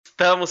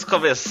Estamos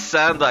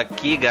começando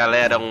aqui,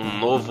 galera, um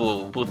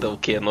novo... Puta, o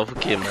quê? Novo o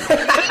quê, mano?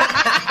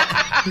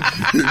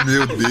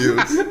 Meu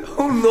Deus.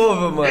 Um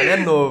novo, mano, é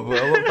novo.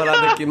 É uma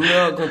parada que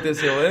não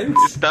aconteceu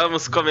antes.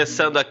 Estamos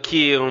começando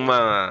aqui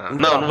uma...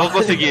 Não vou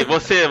conseguir.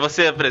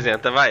 Você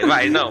apresenta,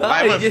 vai, não.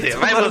 Vai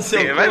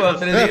você.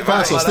 É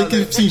fácil, você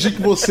tem que fingir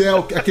que você é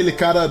aquele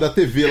cara da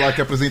TV lá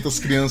que apresenta as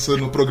crianças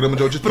no programa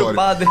de auditório.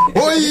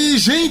 Oi,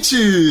 gente!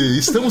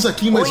 Estamos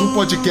aqui em mais um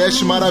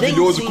podcast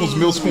maravilhoso com os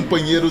meus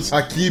companheiros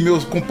aqui. Meu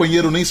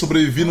companheiro nem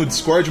sobrevivi no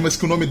Discord, mas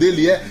que o nome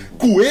dele é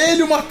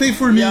Coelho Matei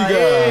Formiga.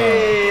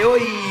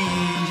 Oi,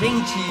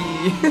 gente!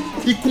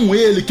 E com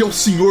ele, que é o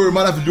senhor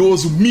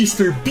maravilhoso,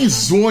 Mr.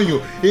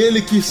 Bisonho,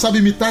 ele que sabe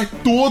imitar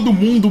todo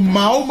mundo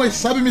mal, mas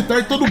sabe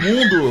imitar todo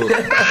mundo.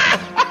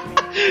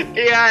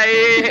 E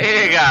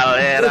aí,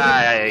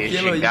 galera?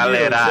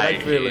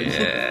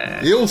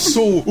 Eu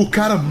sou o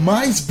cara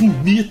mais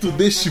bonito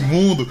deste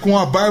mundo, com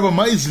a barba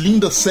mais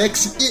linda,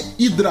 sexy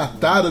e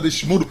hidratada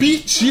deste mundo.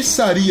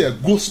 Pitiçaria,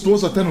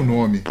 gostoso até no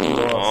nome.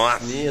 Nossa,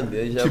 meu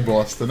Deus, já que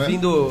bosta, né? Fim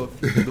do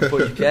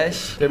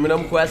podcast.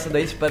 Terminamos com essa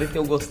daí, espero que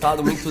tenham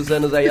gostado. Muitos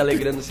anos aí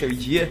alegrando o seu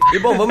dia. E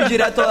bom, vamos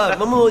direto a...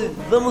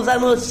 Vamos à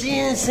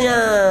notícia.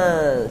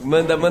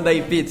 Manda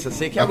aí, pizza.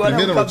 Sei que a agora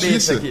primeira é um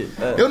cabeça notícia,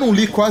 aqui. Eu não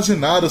li quase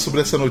nada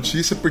sobre essa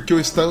notícia porque eu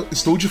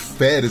estou de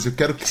férias, eu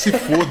quero que se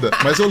foda.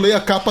 Mas eu leio a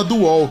capa do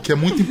UOL, que é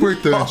muito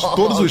importante.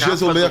 Todos os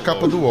dias eu leio a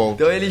capa do UOL.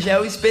 Então ele já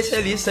é um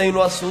especialista aí no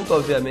assunto,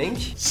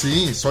 obviamente.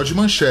 Sim, só de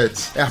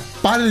manchetes. É a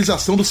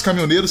paralisação dos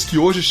caminhoneiros, que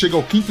hoje chega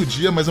ao 5º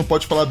dia, mas não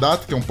pode falar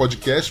data, que é um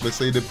podcast, vai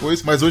sair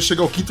depois. Mas hoje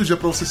chega ao 5º dia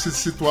pra você se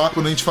situar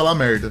quando a gente falar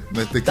merda,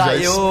 né? Tem que tá,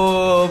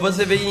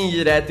 você veio em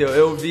direto,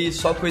 eu vi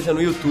só coisa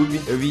no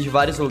YouTube. Eu vi de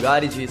vários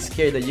lugares, de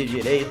esquerda, de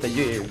direita,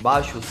 de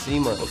baixo,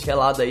 cima, qualquer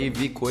lado aí,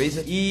 vi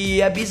coisa.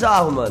 E é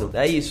bizarro, mano.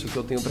 É isso que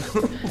eu tenho pra...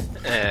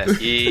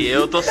 E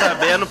eu tô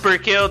sabendo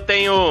porque eu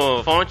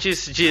tenho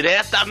fontes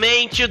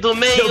diretamente do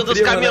meio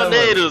dos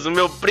caminhoneiros. O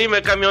meu primo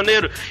é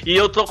caminhoneiro e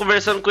eu tô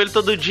conversando com ele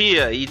todo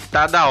dia. E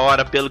tá da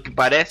hora, pelo que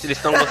parece, eles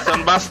estão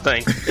gostando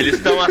bastante. Eles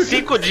estão há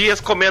 5 dias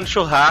comendo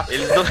churrasco.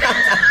 Eles não...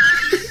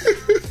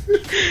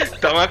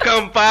 Estão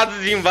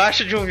acampados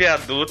embaixo de um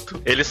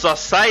viaduto. Eles só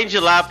saem de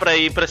lá pra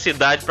ir pra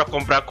cidade pra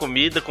comprar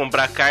comida,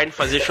 comprar carne,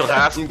 fazer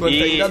churrasco. Enquanto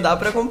ainda dá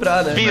pra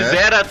comprar, né?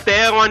 Fizeram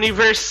até um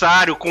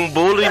aniversário com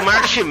bolo e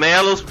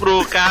marshmallows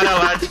pro cara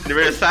lá, de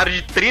aniversário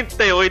de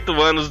 38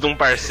 anos de um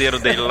parceiro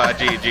dele lá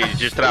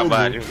de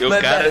trabalho.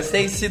 Mas cara, você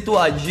tem que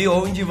situar de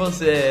onde o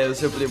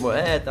seu primo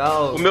é e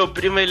tal. O meu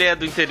primo, ele é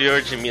do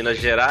interior de Minas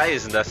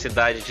Gerais, da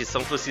cidade de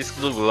São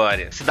Francisco do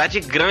Glória. Cidade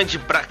grande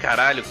pra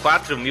caralho,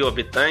 4 mil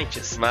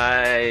habitantes,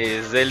 mas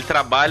ele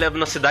trabalha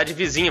na cidade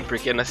vizinha,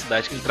 porque na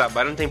cidade que ele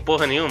trabalha não tem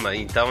porra nenhuma,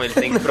 então ele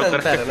tem que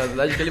procurar... Pera, na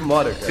cidade que ele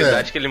mora, cara. Na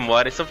cidade que ele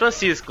mora é São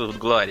Francisco,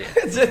 Glória.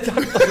 Você tá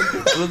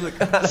falando tudo,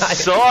 caralho.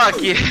 Só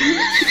que...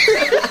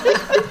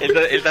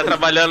 ele tá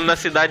trabalhando na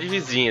cidade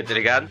vizinha, tá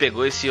ligado?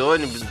 Pegou esse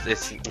ônibus,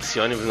 esse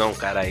ônibus não,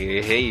 cara, eu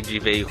errei de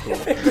veículo,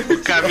 o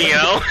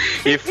caminhão,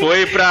 e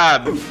foi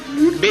pra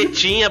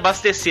Betim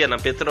abastecer na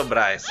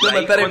Petrobras. Não,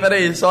 mas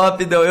peraí, só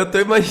rapidão, eu tô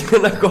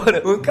imaginando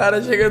agora um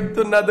cara chegando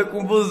do nada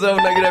com um busão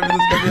na greve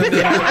dos caminhoneiros.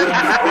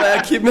 É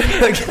aqui mesmo.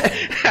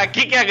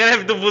 Aqui que é a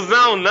greve do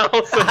busão? Não,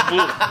 seu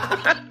burro.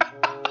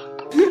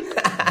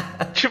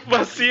 Tipo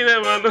assim, né,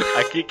 mano?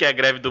 Aqui que é a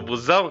greve do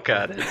busão,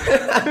 cara.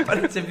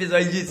 Parece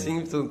episódio de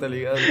Simpson, tá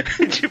ligado?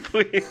 Tipo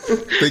isso.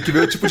 Tem que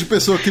ver o tipo de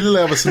pessoa que ele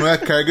leva, senão é a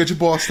carga de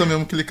bosta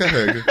mesmo que ele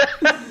carrega.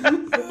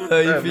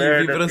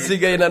 Enfim,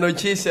 prossiga aí na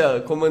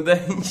notícia,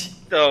 comandante.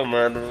 Então,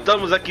 mano,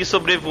 estamos aqui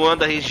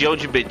sobrevoando a região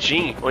de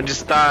Betim, onde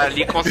está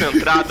ali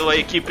concentrado a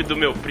equipe do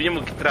meu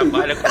primo que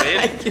trabalha com ele.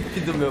 A equipe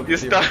do meu primo.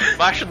 Está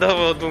embaixo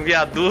de um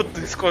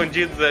viaduto,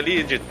 escondidos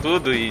ali de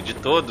tudo e de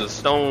todos.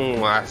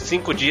 Estão há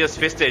 5 dias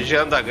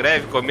festejando a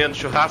greve, comendo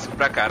churrasco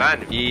pra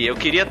caralho. E eu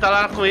queria estar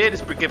lá com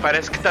eles, porque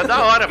parece que tá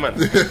da hora, mano.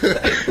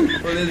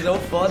 Rolezão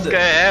foda.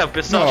 O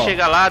pessoal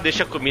chega lá,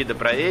 deixa comida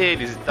pra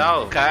eles e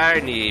tal.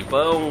 Carne,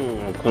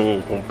 pão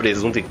com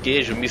presunto e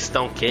queijo,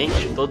 mistão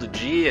quente todo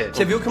dia.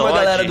 Você viu que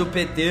uma galera do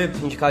PT,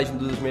 Sindicato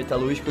dos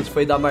Metalúrgicos,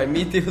 foi dar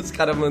marmita e os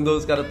caras mandou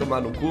os caras tomar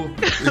no cu?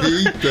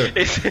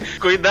 Eita!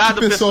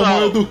 Cuidado, pessoal.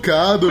 Mal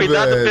educado,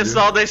 Cuidado, velho.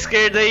 pessoal da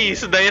esquerda aí.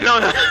 Isso daí não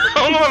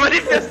é uma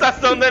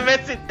manifestação do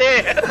MST.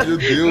 Meu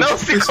Deus, não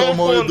se pessoal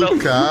mal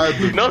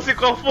educado. Não se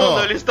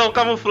confundam, eles estão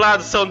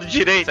camuflados, são de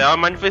direita. É uma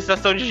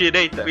manifestação de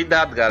direita.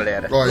 Cuidado,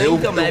 galera.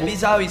 Então, mas é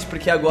bizarro isso,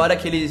 porque agora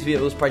que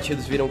os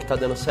partidos viram que tá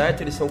dando certo,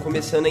 eles estão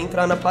começando a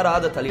entrar na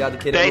parada, tá ligado?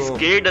 Até a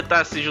esquerda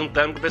tá se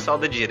juntando com o pessoal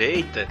da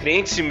direita.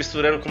 Crente se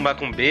misturando com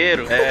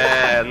macumbeiro.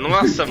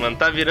 Nossa, mano,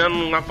 tá virando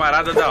uma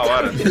parada da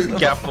hora.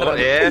 Que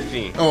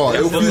enfim.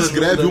 Eu fiz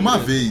greve uma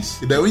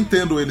vez. E daí eu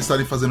entendo eles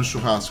estarem fazendo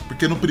churrasco.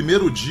 Porque no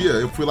primeiro dia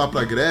eu fui lá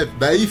pra greve.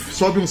 Daí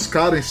sobe uns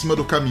caras em cima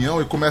do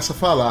caminhão e começa a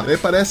falar. Daí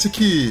parece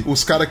que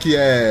os caras que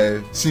é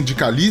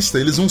sindicalista,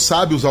 eles não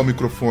sabem usar o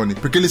microfone.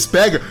 Porque eles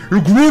pegam e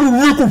gruda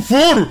o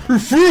microfone e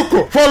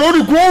fica falando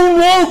igual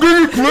um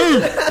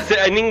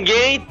gameplay.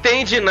 Ninguém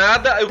entende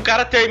nada. E o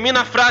cara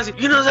termina a frase.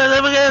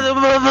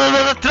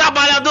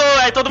 Trabalhador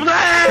Aí todo mundo...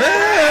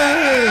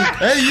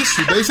 É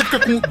isso. Daí você fica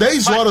com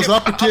 10 horas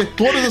lá, porque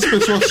todas as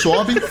pessoas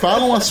sobem,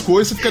 falam as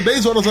coisas, você fica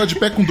 10 horas lá de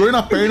pé com dor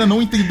na perna,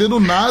 não entendendo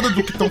nada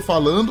do que estão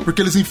falando,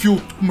 porque eles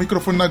enfiam o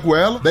microfone na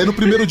goela. Daí no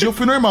primeiro dia eu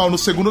fui normal, no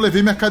segundo eu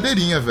levei minha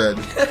cadeirinha, velho.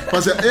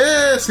 Fazia,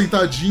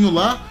 sentadinho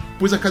lá,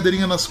 pus a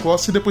cadeirinha nas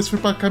costas e depois fui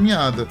pra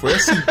caminhada. Foi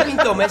assim.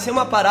 Então, mas tem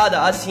uma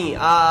parada, assim,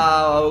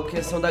 a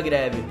questão da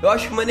greve. Eu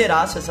acho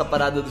maneiraça essa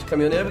parada dos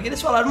caminhoneiros, porque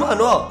eles falaram,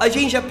 mano, ó, a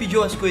gente já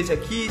pediu as coisas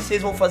aqui,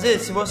 vocês vão fazer?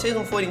 Se vocês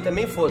não forem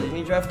também, foda, a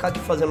gente vai ficar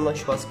aqui fazendo um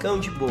churrascão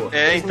de boa.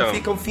 Eles então, não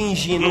ficam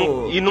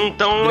fingindo... E não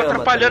estão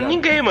atrapalhando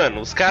ninguém, mano.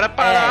 Os caras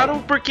pararam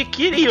porque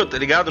queriam, tá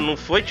ligado? Não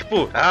foi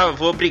tipo,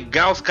 vou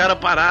obrigar os caras a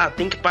parar,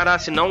 tem que parar,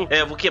 senão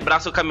eu vou quebrar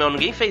seu caminhão.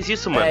 Ninguém fez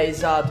isso, mano.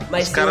 Exato.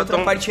 Mas tem outra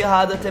parte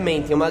errada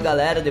também. Tem uma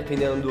galera,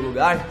 dependendo do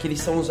lugar, que eles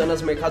estão usando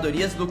as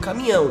mercadorias do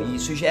caminhão, e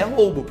isso já é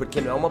roubo,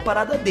 porque não é uma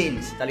parada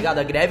deles, tá ligado?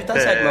 A greve tá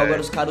certo, mas agora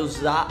os caras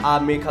usar a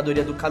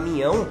mercadoria do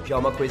caminhão já é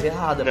uma coisa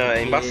errada. Não,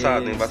 é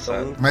embaçado.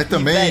 Mas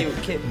também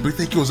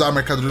tem que usar a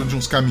mercadoria de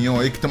uns caminhão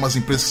aí, que tem umas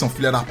empresas que são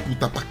filha da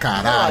puta pra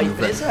caralho,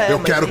 velho. Eu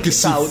quero que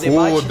se foda.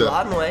 O debate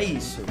lá não é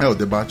isso. O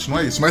debate não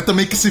é isso, mas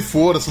também que se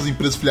foda essas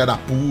empresas filha da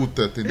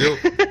puta, entendeu?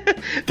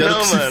 Quero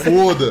que se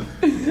foda.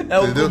 É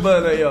o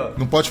cubano aí, ó.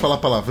 Não pode falar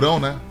palavrão,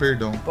 né?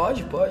 Perdão.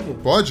 Pode.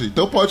 Pode?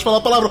 Então pode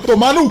falar palavrão.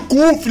 Tomar no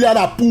cu, filha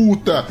da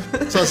puta!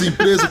 Essas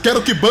empresas,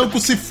 quero que banco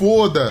se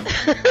foda.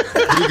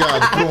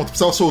 Obrigado, pronto,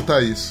 precisava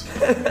soltar isso.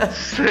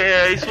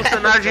 É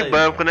ex-funcionário de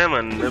banco, né,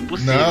 mano? Não é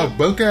possível. Não,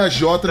 banco é a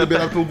J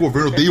liberado pelo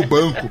governo, odeio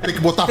banco. Tem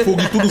que botar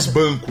fogo em todos os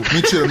bancos.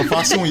 Mentira, não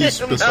façam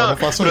isso, pessoal, não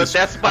façam isso.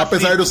 Pacífico,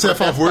 apesar de eu ser a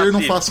favor,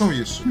 não façam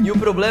isso. E o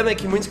problema é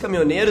que muitos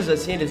caminhoneiros,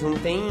 assim, eles não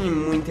têm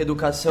muita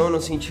educação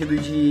no sentido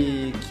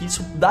de que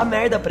isso dá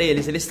merda pra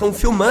eles. Eles estão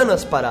filmando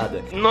as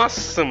paradas.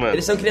 Nossa, mano.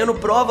 Eles estão criando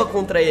prova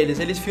contra eles.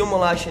 Eles filmam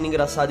lá achando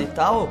engraçado e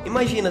tal.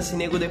 Imagina se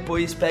nego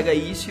depois pega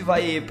isso e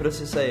vai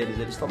processar eles.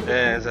 Eles estão...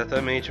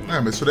 exatamente,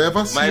 mano. Mas isso daí é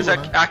vacilo, mas né?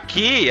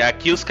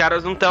 aqui os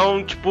caras não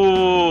estão, tipo,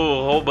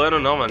 roubando,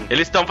 não, mano.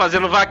 Eles estão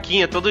fazendo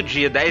vaquinha todo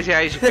dia,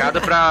 R$10 de cada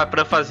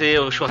pra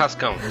fazer o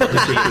churrascão. Todo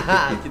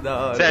dia. Que da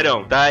hora.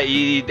 Sério, tá?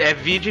 E é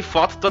vídeo e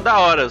foto toda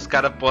hora. Os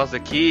caras postam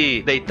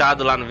aqui,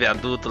 deitado lá no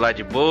viaduto, lá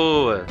de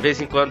boa. De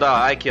vez em quando,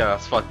 aqui, ó,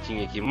 as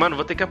fotinhas aqui. Mano,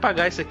 vou ter que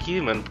apagar isso aqui,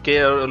 mano, porque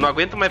eu não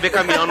aguento mais ver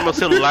caminhão no meu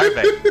celular,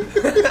 velho.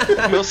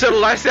 Meu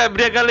celular, você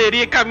abrir a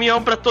galeria,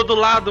 caminhão pra todo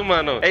lado,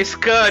 mano. É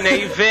Scania,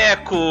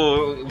 Iveco,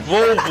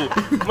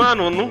 Volvo.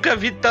 Mano, nunca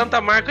vi tanta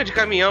marca de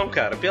caminhão,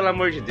 cara. Pelo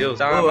amor de Deus.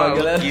 Tá uma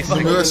maluquice. O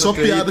meu é só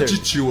piada de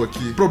tio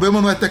aqui. O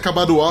problema não é ter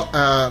acabado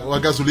a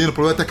gasolina, o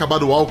problema é ter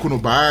acabado o álcool no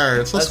bar,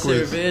 essas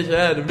coisas.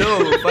 Cerveja,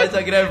 não, faz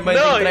a greve, mas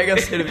não entrega a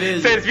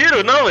cerveja. Vocês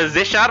viram? Não, eles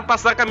deixaram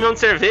passar caminhão de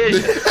cerveja.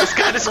 Os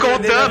caras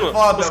escoltando.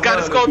 Os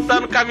caras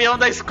escoltando o caminhão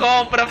da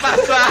escola pra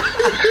passar.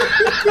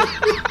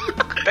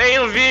 Tem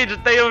um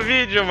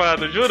vídeo,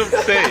 mano. Juro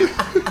pra vocês.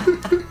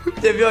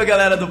 Você viu a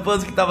galera do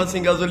Panzo que tava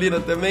sem gasolina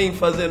também,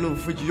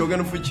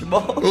 jogando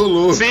futebol? Ô,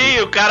 louco. Sim,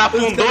 o cara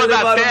afundou na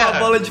terra. Levaram uma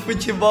bola de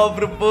futebol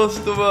pro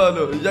posto,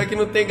 mano. Já que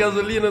não tem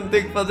gasolina, não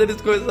tem o que fazer, eles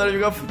começaram a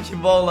jogar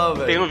futebol lá,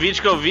 velho. Tem um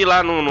vídeo que eu vi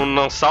lá no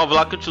Não Salvo,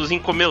 lá que o tiozinho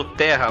comeu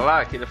terra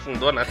lá, que ele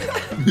afundou na terra.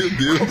 Meu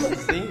Deus.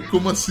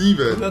 Como assim,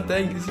 velho?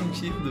 Até em que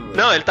sentido, velho?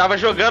 Não, ele tava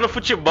jogando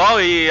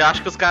futebol e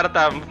acho que os caras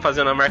estavam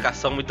fazendo uma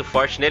marcação muito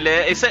forte nele.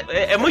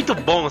 É muito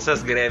bom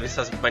essas greves,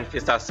 essas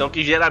manifestações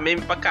que gera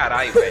meme pra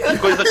caralho, velho. Que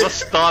coisa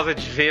gostosa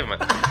de ver,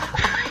 mano.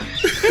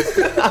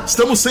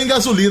 Estamos sem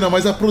gasolina,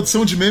 mas a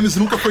produção de memes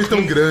nunca foi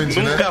tão grande,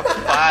 né? Nunca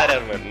para,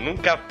 mano.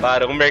 Nunca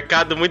para. Um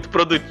mercado muito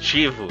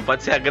produtivo.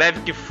 Pode ser a greve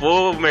que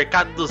for, o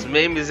mercado dos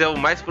memes é o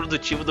mais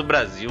produtivo do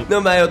Brasil.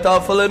 Não, mas eu tava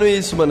falando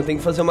isso, mano. Tem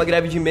que fazer uma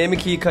greve de meme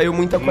que caiu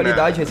muita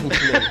qualidade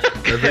recentemente.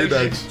 É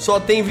verdade. Só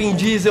tem Vin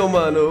Diesel,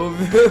 mano.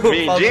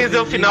 Vin Diesel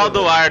é o final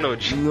do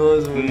Arnold.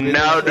 Nossa, mano.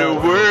 Now the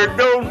world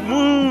don't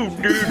move.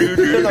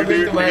 Eu não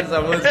aguento mais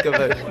essa música,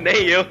 velho.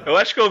 Nem eu. Eu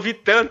acho que eu ouvi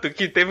tanto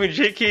que teve um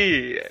dia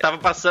que tava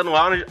passando o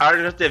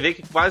Arnold na TV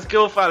que quase que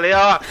eu falei,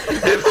 ó,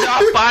 deve ser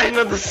uma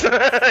página do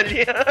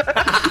Sunny.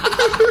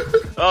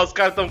 Ó, os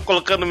caras estão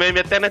colocando meme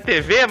até na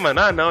TV, mano.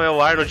 Ah, não, é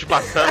o Arnold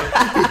passando.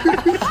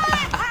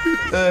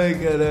 Ai,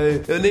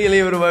 caralho. Eu nem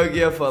lembro mais o que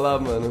ia falar,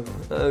 mano.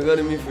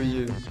 Agora me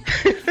fugiu.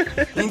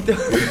 Então...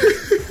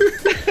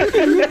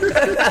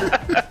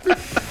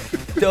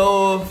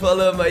 Então,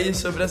 falamos aí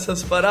sobre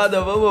essas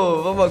paradas,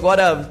 vamos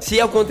agora, se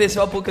acontecer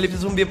o apocalipse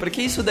zumbi,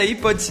 porque isso daí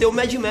pode ser o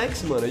Mad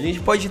Max, mano. A gente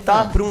pode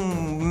estar pra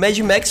um Mad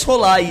Max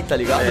rolar aí, tá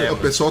ligado? O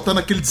pessoal tá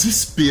naquele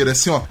desespero,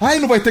 assim, ó. Ai,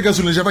 não vai ter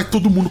gasolina, já vai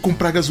todo mundo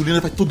comprar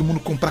gasolina, vai todo mundo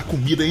comprar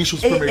comida, enche o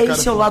supermercado.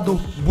 Esse é o lado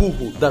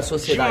burro da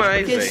sociedade.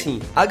 Demais, porque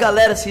assim, a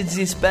galera se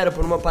desespera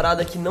por uma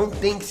parada que não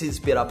tem que se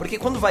desesperar. Porque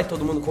quando vai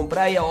todo mundo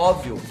comprar, é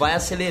óbvio, vai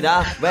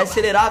acelerar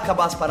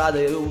acabar as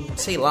paradas,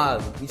 sei lá,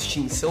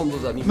 extinção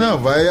dos amigos. Não,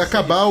 vai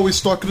acabar o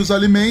estoque estoque dos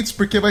alimentos,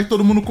 porque vai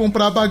todo mundo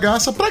comprar a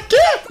bagaça pra quê?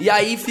 E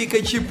aí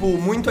fica, tipo,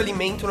 muito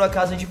alimento na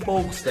casa de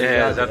poucos, tá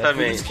ligado?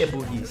 Exatamente. É por isso que é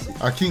burrice.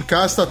 Aqui em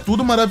casa tá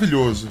tudo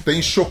maravilhoso.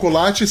 Tem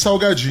chocolate e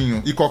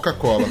salgadinho e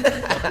Coca-Cola.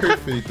 Tá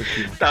perfeito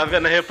aqui. Tava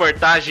vendo a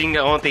reportagem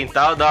ontem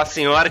tal, da uma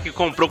senhora que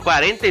comprou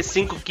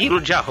 45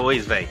 quilos de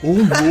arroz, velho. Ô,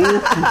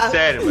 louco.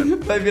 Sério, mano.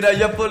 Vai virar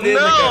japonesa,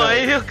 Não, cara.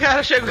 aí o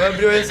cara chegou... Vai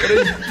abrir um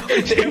restaurante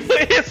Tipo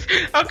isso.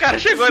 Aí o cara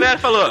chegou nela e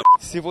falou...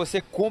 Se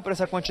você compra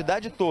essa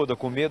quantidade toda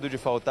com medo de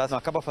faltar, não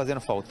acaba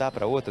fazendo faltar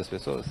para outras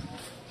pessoas?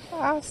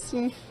 Ah,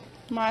 sim.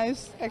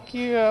 Mas é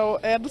que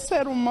é do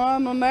ser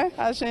humano, né?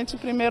 A gente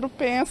primeiro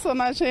pensa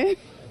na gente.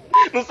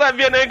 Não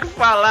sabia nem o que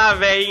falar,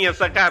 velhinha,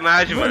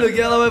 sacanagem, mano. Mano, o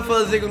que ela vai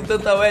fazer com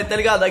tanta ué, tá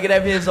ligado? A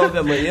greve resolve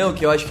amanhã, o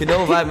que eu acho que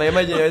não vai, mas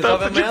imagina,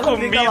 resolve amanhã, ela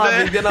fica lá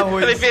vendendo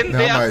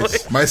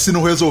arroz. Mas se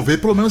não resolver,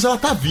 pelo menos ela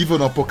tá viva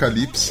no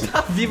apocalipse.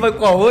 Tá viva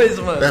com arroz,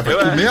 mano? É, vai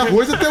comer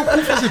arroz até o cu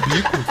fazer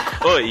bico.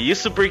 Ô,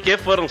 isso porque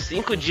foram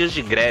 5 dias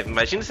de greve.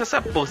 Imagina se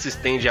essa porra se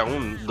estende a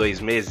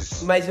 2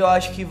 meses. Mas eu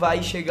acho que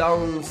vai chegar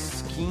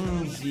uns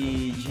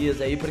 15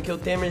 dias aí, porque o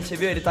Temer, você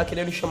viu, ele tá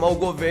querendo chamar o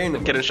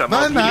governo. Querendo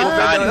chamar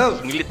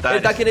os militares.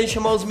 Ele tá querendo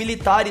chamar os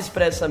militares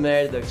pra essa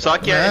merda. Só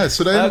que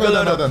isso daí não vai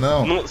dar nada,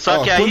 não. Só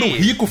que aí... Quando o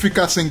rico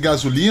ficar sem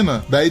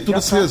gasolina, daí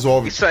tudo se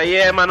resolve. Isso aí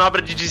é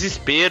manobra de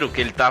desespero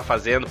que ele tá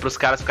fazendo pros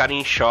caras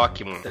ficarem em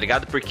choque, mano. Tá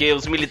ligado? Porque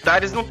os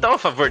militares não estão a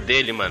favor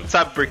dele, mano.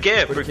 Sabe por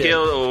quê? Porque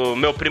o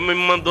meu primo me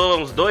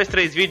mandou uns 2,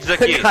 3 vídeos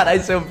aqui.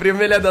 Caralho, seu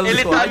primo, ele é da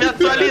Ele tá me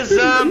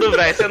atualizando,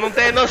 velho. Você não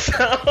tem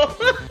noção.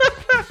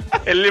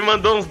 Ele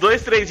mandou uns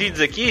 2, 3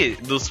 vídeos aqui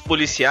dos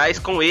policiais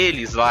com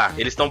eles lá.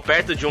 Eles estão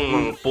perto de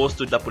um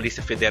posto da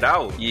Polícia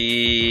Federal.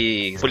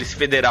 E a Polícia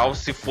Federal,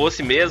 se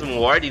fosse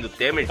mesmo ordem do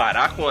Temer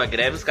parar com a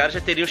greve, os caras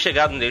já teriam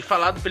chegado nele e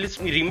falado pra eles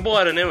irem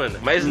embora, né, mano?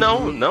 Mas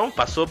não,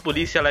 passou a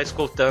polícia lá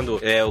escoltando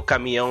o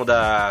caminhão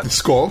da...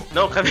 Skol?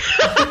 Não, o caminhão...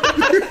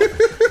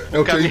 É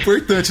o que é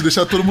importante,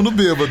 deixar todo mundo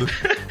bêbado.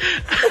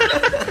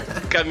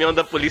 O caminhão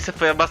da polícia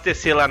foi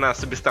abastecer lá na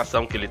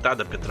subestação que ele tá,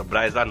 da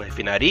Petrobras, lá na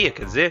refinaria,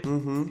 quer dizer.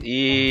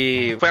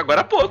 E foi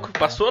agora há pouco,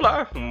 passou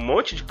lá, um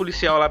monte de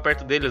policial lá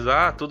perto deles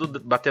lá,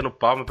 tudo batendo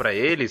palma pra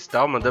eles e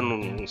tal, mandando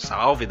um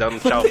salve, dando um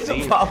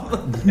tchauzinho.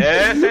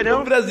 É, sério.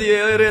 O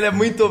brasileiro, ele é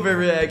muito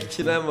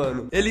overreact, né,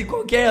 mano?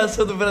 Qualquer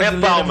reação do brasileiro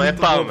é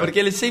palma. Bom, porque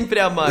ele sempre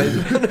é a mais.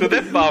 Tudo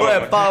é palma. Ou é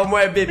palma, ou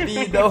é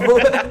bebida,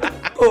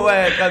 ou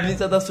é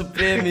camisa da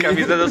Supreme.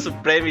 Camisa da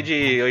Supreme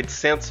de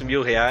 800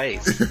 mil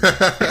reais.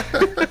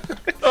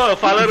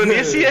 Falando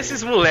nisso, e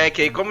esses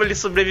moleque aí, como eles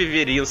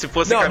sobreviveriam se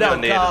fossem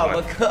caminhoneiros?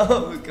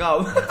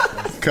 Calma.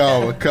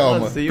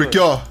 Nossa, porque,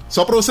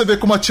 só pra você ver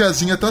como a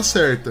tiazinha tá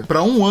certa.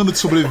 Pra 1 ano de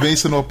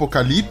sobrevivência no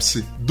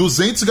apocalipse,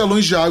 200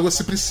 galões de água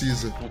se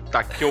precisa.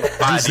 Puta que eu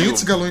pariu.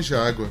 200 galões de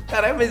água.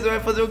 Caralho, mas você vai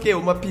fazer o quê?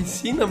 Uma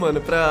piscina, mano,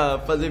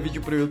 pra fazer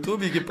vídeo pro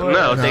YouTube? Que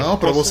porra? Não,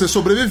 pra você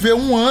sobreviver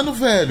 1 ano,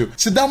 velho.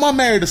 Se dá uma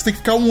merda, você tem que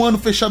ficar 1 ano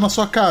fechado na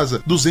sua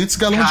casa. 200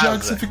 galões de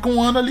água, você fica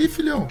 1 ano ali,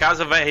 filhão.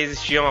 Casa vai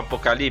resistir a um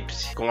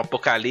apocalipse? Com um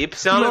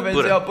apocalipse é uma loucura.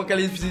 Vai ser um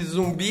apocalipse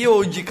zumbi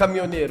ou de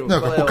caminhoneiro? Não,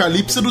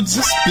 apocalipse é do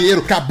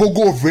desespero. Acabou o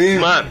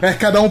governo. Mano,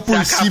 cada um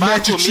por si,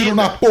 mete tiro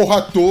na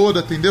porra toda,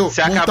 entendeu? Se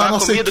acabar a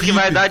comida, que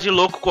vai dar de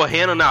louco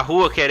correndo na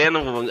rua,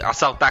 querendo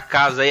assaltar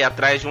casa aí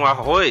atrás de um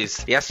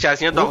arroz, e a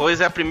tiazinha do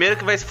arroz é a primeira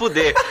que vai se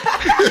fuder.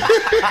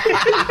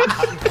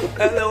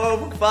 Ela é um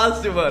alvo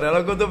fácil, mano.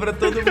 Ela contou pra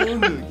todo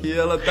mundo que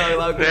ela tá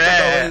lá com o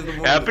arroz do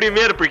mundo. É a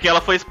primeira, porque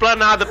ela foi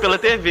explanada pela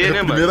TV, né, mano?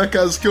 É a primeira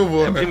casa que eu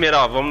vou, né?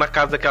 Primeira, vamos na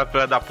casa daquela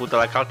filha da puta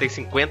lá, que ela tem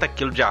 50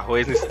 quilos de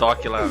arroz no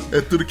estoque lá.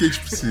 É tudo que a gente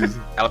precisa.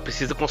 Ela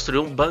precisa construir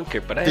um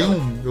bunker pra ela.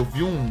 Eu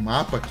vi um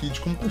mapa aqui de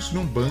como construir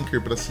um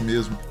bunker pra si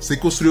mesmo. Você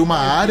construir uma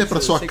área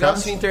pra sua casa. Você gasta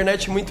sua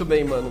internet muito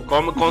bem, mano.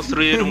 Como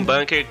construir um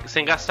bunker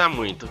sem gastar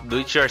muito. Do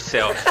it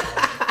yourself.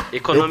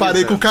 Eu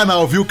parei com o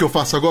canal, viu o que eu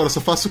faço agora? Eu só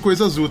faço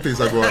coisas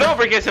úteis agora. Não,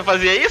 porque você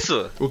fazia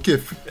isso? O quê?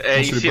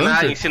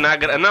 Ensinar...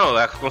 Não,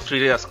 a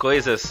construir as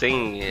coisas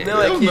sem...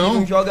 Não, é que ele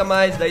não joga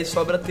mais, daí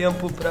sobra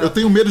tempo pra... Eu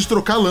tenho medo de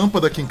trocar a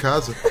lâmpada aqui em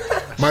casa.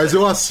 Mas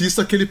eu assisto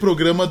aquele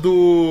programa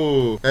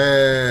do...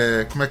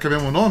 Como é que é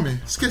mesmo o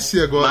nome? Esqueci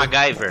agora.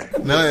 MacGyver.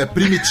 Não, é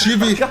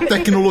Primitive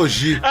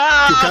Tecnologia.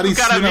 Que o cara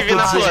ensina vive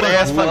na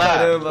floresta lá.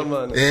 Caramba,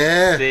 mano.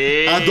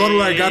 Sei. Adoro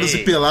largados e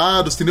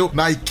pelados, entendeu?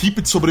 Na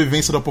equipe de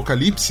sobrevivência do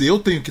apocalipse, eu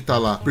tenho que estar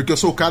lá. Porque eu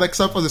sou o cara que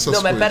sabe fazer essas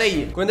coisas. Não, mas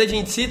peraí. Quando a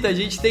gente cita, a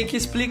gente tem que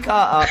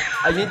explicar.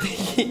 A gente tem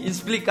que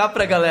explicar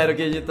pra galera o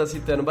que a gente tá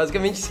citando.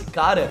 Basicamente, esse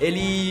cara,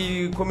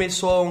 ele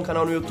começou um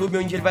canal no YouTube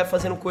onde ele vai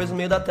fazendo coisas no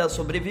meio da terra,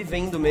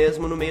 sobrevivendo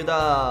mesmo no meio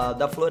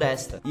da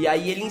floresta. E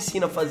aí ele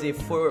ensina a fazer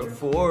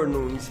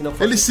forno, ensina a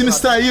fazer... Ele ensina a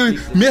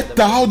extrair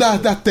metal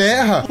da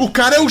terra. O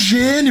cara é o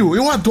gênio.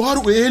 Eu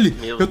adoro ele.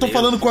 Eu tô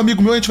falando com um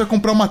amigo meu, a gente vai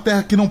comprar uma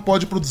terra que não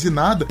pode produzir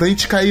nada, pra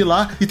gente cair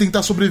lá e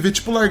tentar sobreviver,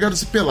 tipo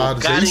largados e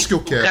pelados. É isso que eu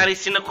quero. O cara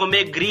ensina a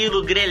comer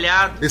grilo,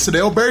 grelhado. Esse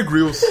daí é o Bear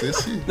Grylls.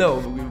 Não,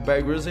 o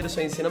Bear Grylls ele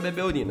só ensina a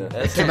beber urina.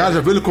 Que nada,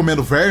 já viu ele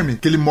comendo verme?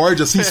 Que ele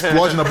morde assim,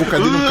 explode na boca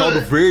dele um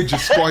caldo verde,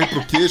 escorre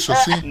pro queixo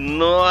assim.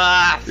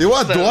 Nossa! Eu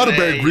adoro o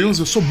Bear Grylls,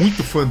 eu sou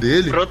muito fã dele.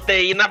 dele.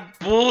 Proteína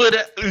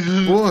pura.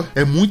 Pô,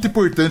 é muito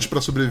importante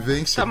pra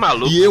sobrevivência. Tá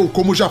maluco? E eu,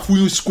 como já fui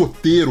um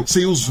escoteiro,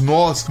 sei os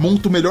nós,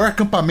 monto o melhor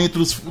acampamento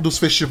dos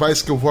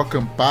festivais que eu vou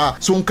acampar.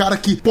 Sou um cara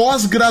que,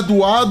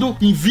 pós-graduado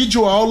em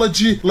videoaula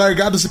de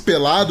largados e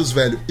pelados,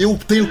 velho, eu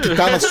tenho que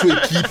estar na sua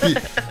equipe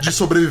de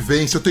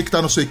sobrevivência, eu tenho que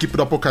estar na sua equipe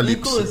do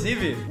apocalipse.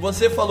 Inclusive,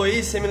 você falou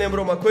isso, você me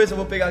lembrou uma coisa, eu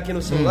vou pegar aqui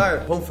no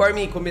celular.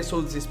 Conforme começou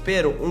o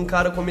desespero, um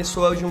cara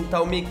começou a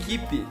juntar uma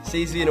equipe.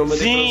 Vocês viram? Eu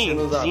mandei pra você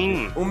no zap.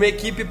 Sim. Uma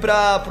equipe pro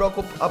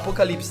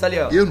apocalipse, tá ali,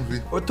 ó. Eu não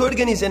vi. Eu tô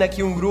organizando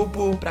aqui um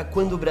grupo pra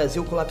quando o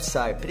Brasil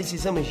colapsar.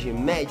 Precisamos de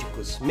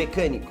médicos,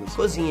 mecânicos,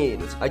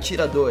 cozinheiros,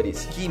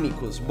 atiradores,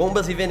 químicos,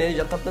 bombas e venenos.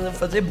 Já tá tentando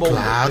fazer bomba.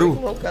 Claro.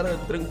 Um cara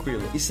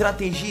tranquilo.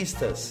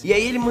 Estrategistas. E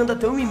aí ele manda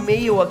até um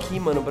e-mail aqui,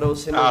 mano, pra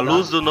você mandar. A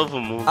luz do novo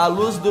mundo. A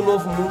luz do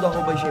novo mundo,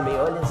 @gmail.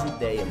 Olha as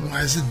ideias, mano.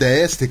 As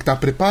ideias, tem que estar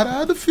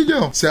preparado,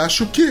 filhão. Você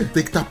acha o quê?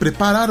 Tem que estar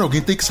preparado,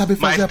 alguém tem que saber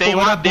fazer Mas a tem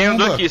porra um da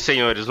adendo bomba. aqui,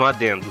 senhores, um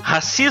adendo.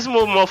 Racismo,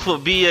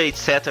 homofobia,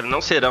 etc.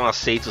 não serão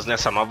aceitos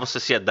nessa nova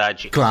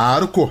sociedade.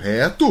 Claro,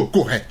 correto, É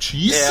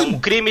corretíssimo. um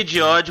crime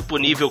de ódio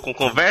punível com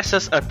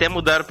conversas até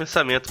mudar o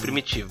pensamento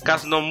primitivo.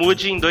 Caso não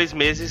mude, em 2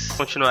 meses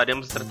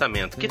continuaremos o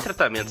tratamento. Que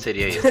tratamento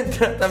seria esse?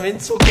 Tratamento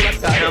de soco na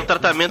cara. É um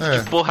tratamento de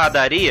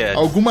porradaria?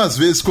 Algumas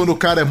vezes, quando o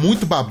cara é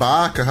muito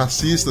babaca,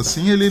 racista,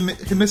 assim, ele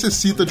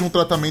necessita de um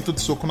tratamento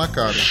de soco na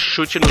cara.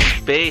 Chute nos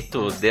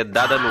peitos,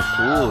 dedada no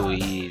cu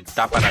e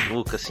tapa na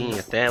nuca, assim,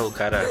 até o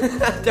cara...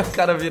 Até o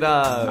cara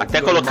virar...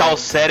 Até colocar o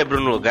cérebro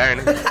no lugar,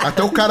 né?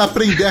 Até o cara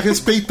aprender a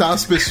respeitar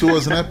as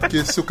pessoas, né?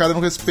 Porque se o cara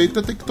não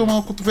respeita, tem que tomar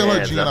uma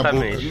cotoveladinha na boca.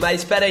 Exatamente.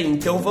 Mas espera aí,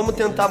 então vamos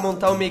tentar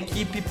montar uma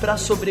equipe pra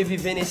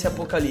sobreviver nesse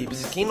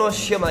apocalipse. Quem nós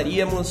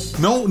chamaríamos?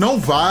 Não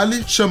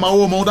vale chamar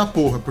o homão da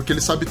porra, porque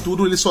ele sabe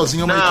tudo, ele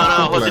sozinho é uma equipe Não,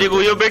 completa.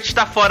 Rodrigo Hilbert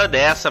tá fora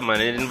dessa,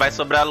 mano. Ele não vai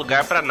sobrar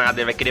lugar pra nada,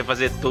 ele vai querer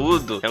fazer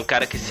tudo. É um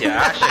cara que se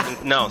acha...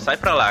 Não, sai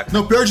pra lá.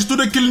 Não, pior de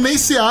tudo é que ele nem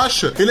se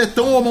acha. Ele é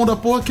tão homão da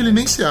porra que ele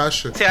nem se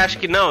acha. Você acha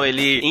que não?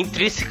 Ele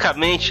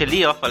intrinsecamente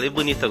ali, ó, falei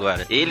bonito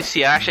agora. Ele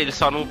se acha, ele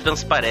só não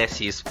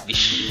transparece isso.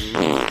 Vixi.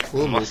 Ô,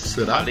 louco, Nossa,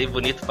 será? falei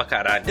bonito pra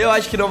caralho. Eu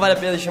acho que não vale a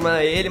pena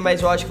chamar ele,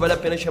 mas eu acho que vale a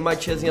pena chamar a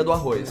tiazinha do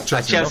arroz.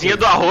 A tiazinha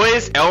do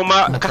arroz é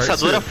uma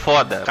caçadora parceira.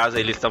 foda. Caso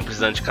eles estão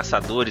precisando de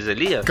caçadores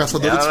ali, ó.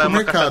 Caçadora de ela é uma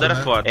supermercado, caçadora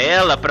né? foda.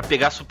 Ela pra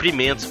pegar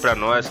suprimentos pra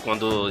nós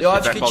quando Eu acho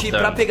estiver que faltando.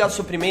 pra pegar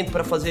suprimento,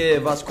 pra fazer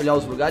vasculhar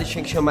os lugares,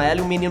 tinha que chamar ela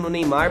e o menino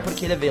Neymar,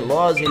 porque ele é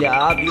veloz, ele é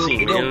hábil. Sim,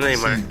 entendeu? menino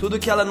Neymar. Sim. Tudo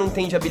que ela não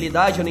tem de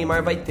habilidade, o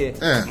Neymar vai ter.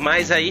 É.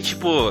 Mas aí,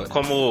 tipo,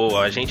 como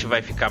a gente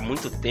vai ficar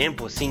muito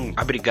tempo, assim,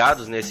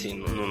 abrigados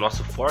no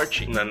nosso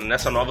forte,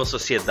 nessa nova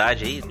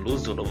sociedade aí,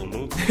 luz do novo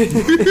mundo,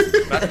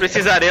 nós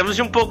precisaremos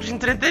de um pouco de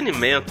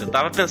entretenimento. Eu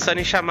tava pensando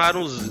em chamar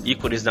uns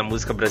ícones da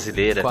música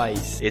brasileira.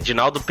 Quais?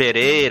 Edinaldo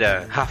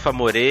Pereira, Rafa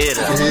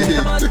Moreira,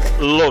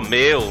 Eita,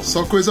 Lomeu.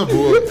 só coisa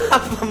boa.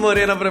 Rafa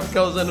Moreira pra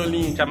ficar usando o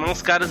link. Chamar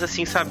uns caras,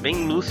 assim, sabe,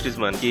 bem ilustres,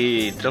 mano,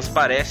 que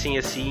transparecem,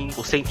 assim,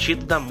 o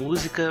sentido da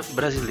música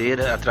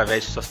brasileira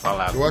através de suas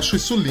palavras. Eu acho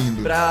isso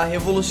lindo. Pra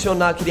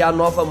revolucionar, criar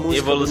nova música.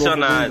 Evolucionar,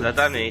 do novo mundo.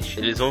 exatamente.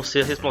 Eles vão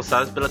ser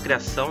responsáveis pela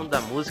criação da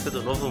música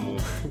do novo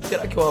mundo.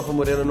 Será que o Rafa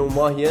Moreira não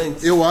morre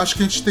antes? Eu acho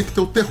que a gente tem que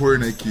ter o terror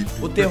na equipe.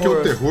 O terror. Porque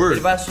o terror... Ele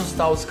vai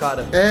assustar os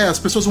caras. É, as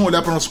pessoas vão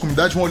olhar pra nossa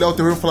comunidade, vão olhar o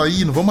terror e falar: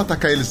 ih, não vamos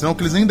atacar eles não,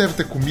 que eles nem devem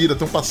ter comida,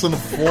 estão passando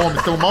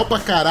fome, tão mal pra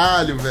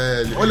caralho,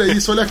 velho. Olha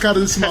isso, olha a cara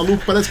desse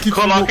maluco, parece que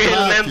fumou Coloca ele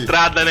na crack.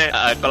 entrada, né?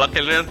 Coloca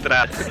ele na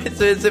entrada.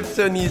 Esse é o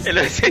recepcionista. Ele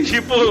vai ser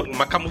tipo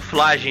uma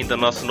camuflagem do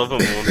nosso novo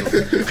mundo.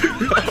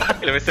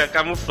 Ele vai ser uma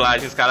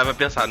camuflagem. Os caras vão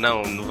pensar: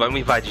 não vamos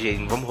invadir,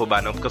 não vamos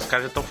roubar não, porque os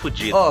caras já estão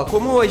fodidos. Ó,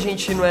 como a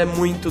gente não é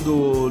muito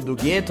do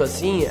gueto,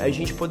 assim, a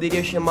gente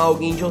poderia chamar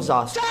alguém de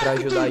Osasco pra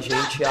ajudar a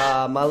gente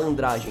a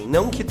malandragem.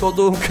 Não que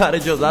todo cara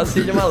de Osasco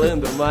seja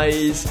malandro,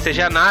 mas... Você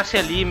já nasce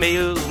ali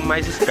meio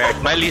mais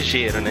esperto, mais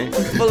ligeiro, né?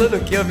 Falando o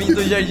quê? Eu vim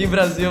do Jardim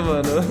Brasil,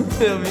 mano.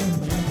 Eu vim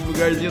do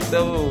lugarzinho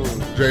tão...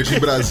 Jardim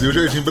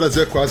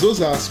Brasil é quase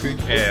Osasco, hein?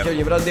 É.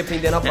 Jardim Brasil,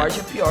 dependendo da parte,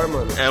 é pior,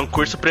 mano. É um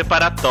curso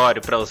preparatório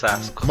pra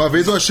Osasco. Uma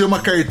vez eu achei uma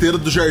carteira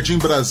do Jardim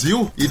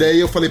Brasil, e daí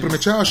eu falei pra minha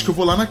tia: acho que eu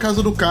vou lá na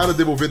casa do cara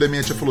devolver. Da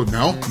minha tia falou: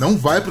 não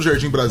vai pro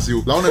Jardim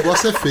Brasil, lá o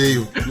negócio é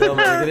feio. Não,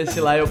 mas nesse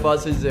lá eu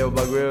posso dizer, o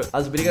bagulho...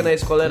 As brigas na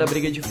escola era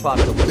briga de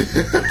faca,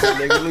 mano. O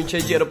nego não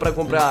tinha dinheiro pra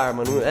comprar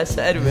arma. Não, é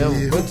sério mesmo.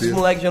 Meu Quantos Deus.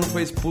 moleques já não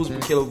foi expulso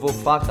porque levou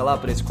faca lá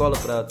pra escola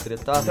pra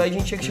tretar? Então a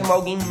gente tinha que chamar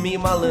alguém meio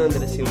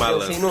malandro, assim.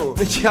 Malandro. Assim, no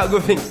Thiago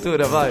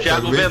Ventura, vai.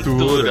 Thiago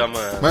Ventura,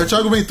 mano. Mas o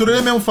Thiago Ventura,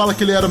 ele mesmo fala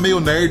que ele era meio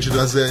nerd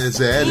da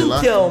ZL lá.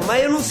 Então,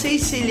 mas eu não sei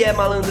se ele é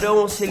malandrão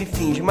ou se ele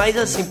finge. Mas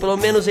assim, pelo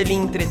menos ele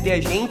entreter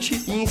a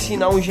gente e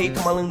ensinar um jeito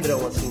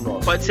malandrão, assim,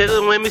 nosso. Pode ser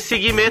um MC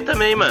Guimê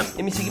também, mano.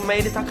 Mas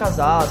ele tá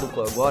casado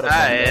pô, agora. Ah,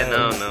 tá é,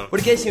 ligado? não.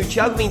 Porque assim, o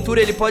Thiago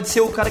Ventura, ele pode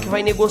ser o cara que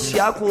vai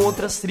negociar com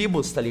outras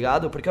tribos, tá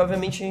ligado? Porque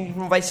obviamente a gente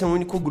não vai ser um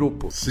único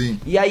grupo. Sim.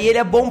 E aí ele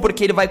é bom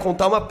porque ele vai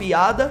contar uma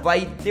piada,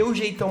 vai ter o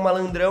jeitão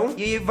malandrão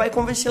e vai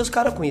convencer os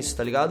caras com com isso,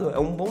 tá ligado? É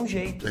um bom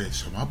jeito.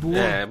 Isso é uma boa.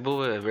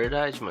 É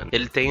verdade, mano.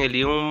 Ele tem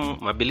ali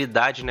uma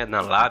habilidade, né,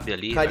 na lábia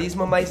ali.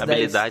 Carisma mais 10.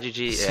 Habilidade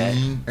de...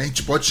 Sim. A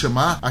gente pode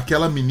chamar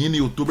aquela menina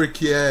youtuber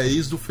que é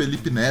ex do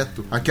Felipe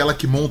Neto. Aquela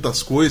que monta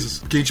as coisas.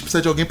 Porque a gente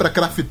precisa de alguém pra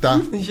craftar.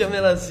 Não chama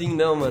ela assim,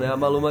 não, mano. É a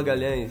Malu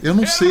Magalhães. Eu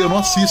não sei, eu não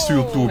assisto o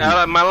YouTube.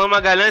 Malu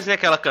Magalhães não é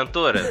aquela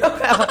cantora?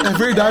 É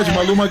verdade,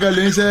 Malu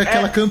Magalhães é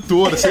aquela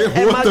cantora. Você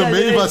errou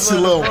também,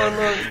 vacilão.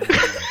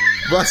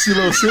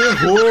 Vacilão, você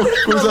errou,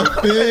 que coisa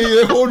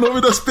feia, errou o nome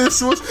das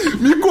pessoas.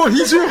 Me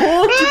corrige,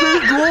 errou, que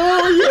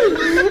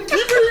vergonha! Que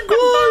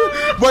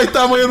vergonha! Vai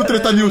estar amanhã no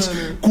Treta News.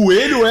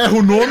 Coelho erra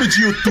o nome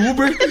de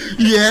youtuber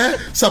e é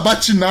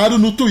sabatinado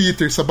no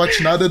Twitter.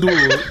 Sabatinado é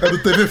do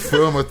TV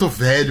Fama. Eu tô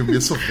velho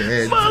mesmo, sou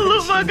velho.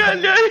 Malu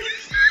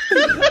Magalhães!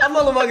 A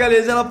Malu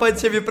Magalhães, ela pode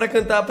servir pra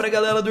cantar pra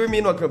galera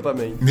dormir no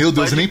acampamento. Meu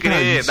Deus, Pode nem crer,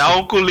 pra isso. dá um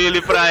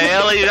ukulele pra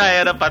ela e já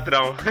era,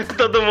 patrão.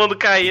 Todo mundo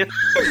caía.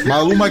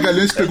 Malu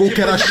Magalhães pegou o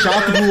que era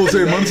chato do Los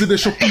Hermanos e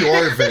deixou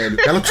pior, velho.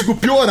 Ela conseguiu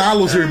piorar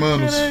Los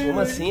Hermanos. Como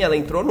assim? Ela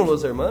entrou no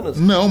Los Hermanos?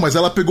 Não, mas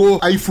ela pegou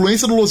a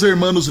influência do Los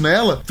Hermanos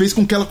nela, fez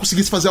com que ela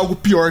conseguisse fazer algo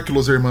pior que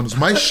Los Hermanos,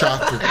 mais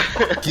chato.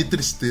 Que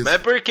tristeza.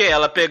 Mas por quê?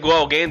 Ela pegou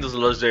alguém dos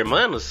Los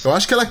Hermanos? Eu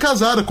acho que ela é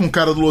casada com o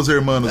cara do Los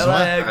Hermanos, não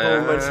Ela é? é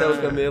com o Marcelo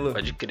Camelo.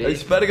 Pode crer. Eu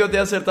espero que eu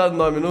tenha acertado o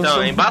nome. Não, Não,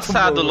 sou é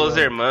embaçado muito bom, Los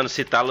né? Hermanos,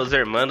 citar Los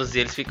Hermanos e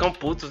eles ficam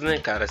putos, né,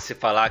 cara? Se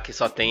falar que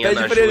só tem Pede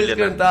Ana pra eles Júlia.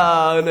 Né? cantar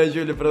a Ana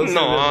Júlia pra você.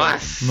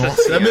 Nossa!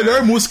 Nossa, é a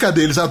melhor música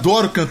deles.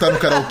 Adoro cantar no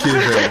karaokê,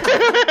 velho.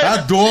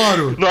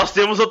 Adoro. Nós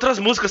temos outras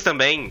músicas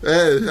também.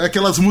 É,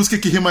 aquelas músicas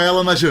que rima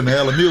ela na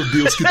janela. Meu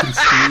Deus, que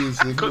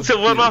tristeza. Quando você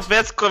for numa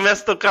festa e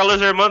começa a tocar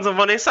Los Hermanos, eu não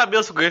vou nem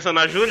saber se eu conheço a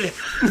Ana Júlia.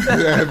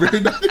 É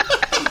verdade.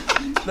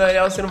 Na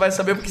real, você não vai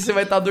saber porque você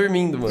vai estar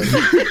dormindo, mano.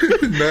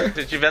 Né? Se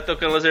eu estiver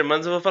tocando Los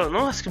Hermanos, eu vou falar,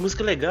 nossa, que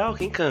música legal,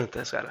 quem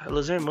canta? Esse cara,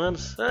 Los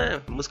Hermanos,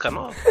 música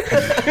nova.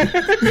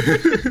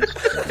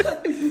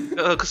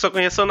 Eu só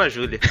conheço a Ana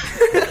Júlia.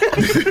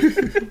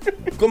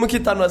 Como que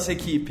tá nossa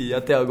equipe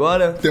até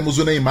agora? Temos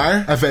o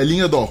Neymar, a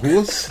velhinha do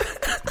arroz,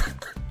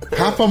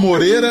 Rafa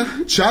Moreira,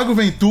 Thiago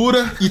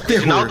Ventura e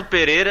Terror.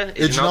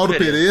 Edinaldo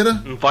Pereira.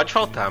 Não pode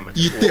faltar, mano.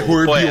 E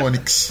Terror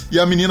Bionix. E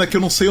a menina que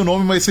eu não sei o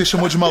nome, mas você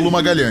chamou de Malu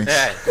Magalhães.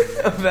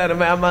 Pera,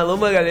 mas a Malu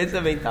Magalhães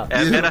também tá. É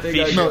a Vera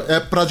Fischer. Não, é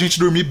pra gente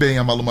dormir bem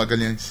a Malu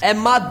Magalhães. É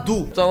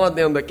Madu. Só um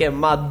adendo aqui, é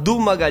Madu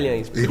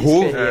Magalhães. Por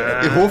Errou? isso que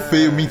é. Errou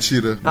feio,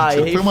 mentira. Ah,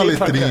 errei foi uma feio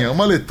pra letrinha, caralho.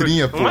 uma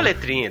letrinha, pô. Uma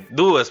letrinha.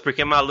 Duas,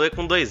 porque Malu é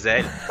com 2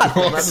 L.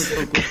 Nossa.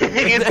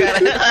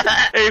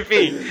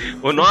 Enfim,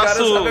 o O nosso...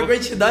 cara sabe a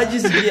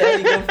quantidade de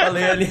L que eu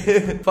falei ali.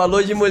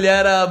 Falou de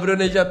mulher, a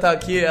Bruna já tá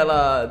aqui,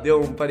 ela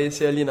deu um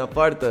parecer ali na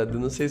porta,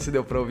 não sei se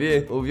deu pra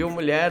ouvir. Ouviu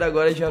mulher,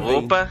 agora já vem.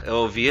 Opa, eu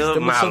ouvi a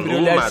Estamos Malu, sobre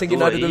mulher Madu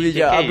signada aí, do vídeo.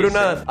 que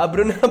é A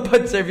Bruna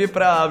pode servir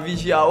pra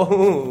vigiar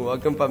o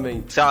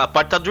acampamento. Se ela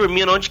pode estar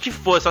dormindo onde que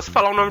for, é só você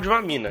falar o nome de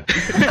uma mina.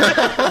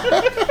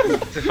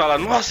 Você fala,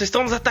 nossa,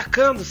 estão nos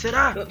atacando,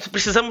 será?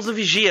 Precisamos do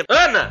vigia.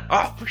 Ana!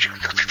 Ó!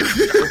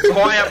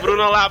 Corre a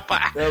Bruna lá,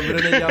 pá! A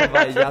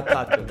Bruna já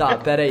ataca. Tá,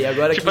 pera aí,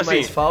 agora Tipo que mais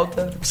assim,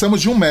 falta?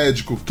 Precisamos de um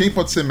médico. Quem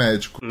pode ser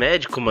médico?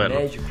 Médico, mano.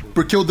 Médico.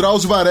 Porque o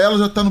Drauzio Varela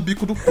já tá no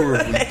bico do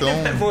corvo, então...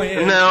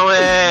 Morrer. Não,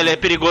 ele é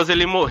perigoso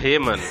ele morrer,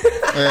 mano.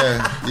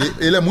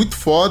 Ele é muito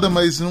foda,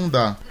 mas não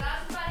dá.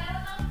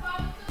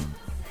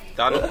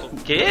 Tá no...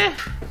 Quê?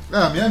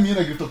 Ah, minha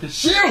mina gritou aqui.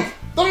 Chiu!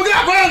 Tamo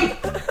gravando!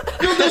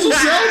 Meu Deus do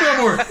céu, meu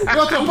amor!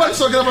 Eu atrapalho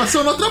sua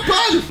gravação? Não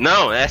atrapalho!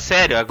 Não, é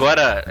sério,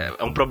 agora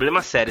é um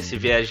problema sério. Se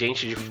vier a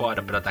gente de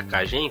fora pra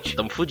atacar a gente,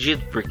 tamo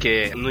fudido.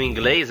 Porque no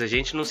inglês a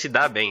gente não se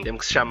dá bem.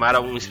 Temos que chamar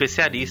um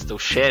especialista, o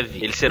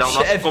Chevy. Ele será o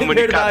nosso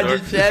comunicador.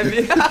 Verdade,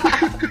 Chevy.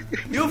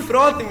 E o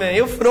frontman?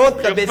 E o front,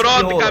 cabeça de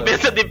Pronto, rola?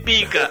 cabeça de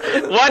pica.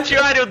 What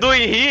are you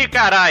doing here,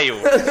 caralho?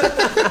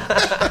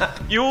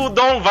 E o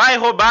Dom vai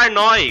roubar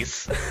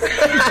nós.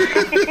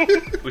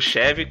 O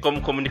Chevy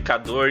como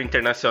comunicador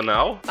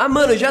internacional. Ah,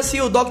 mano, já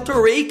sei, o Dr.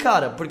 Ray,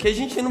 cara. Porque a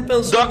gente não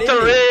pensou Dr.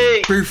 nele.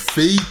 Ray.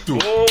 Perfeito!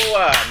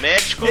 Boa,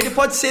 médico. Ele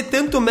pode ser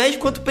tanto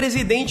médico quanto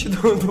presidente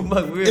do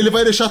bagulho. Ele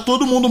vai deixar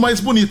todo mundo mais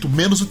bonito,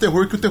 menos o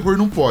Terror, que o Terror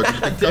não pode. Ele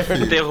tem que ficar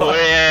feio. Terror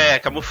é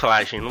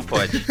camuflagem, não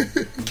pode.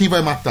 Quem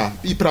vai matar?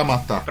 E pra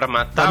matar? Pra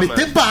matar, Pra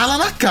meter mano. bala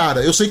na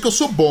cara. Eu sei que eu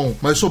sou bom,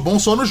 mas eu sou bom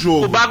só no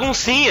jogo. O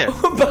baguncinha.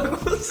 O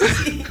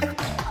baguncinha.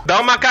 Dá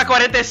uma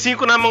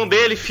K-45 na mão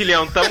dele,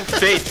 filhão. Tamo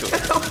feito.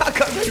 O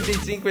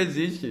AK-45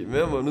 existe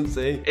mesmo? Eu não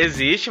sei.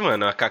 Existe,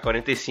 mano, a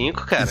K-45,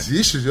 cara.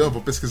 Existe já?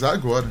 Vou pesquisar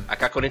agora. A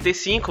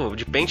K-45,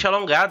 de pente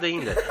alongado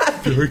ainda.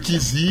 Pior que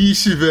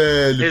existe,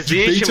 velho. Existe,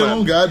 de pente mano.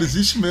 alongado,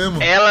 existe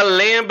mesmo. Ela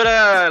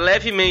lembra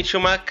levemente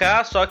uma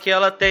K, só que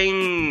ela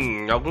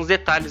tem alguns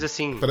detalhes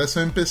assim. Parece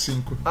um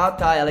MP5. Ah,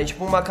 tá. Ela é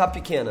tipo uma AK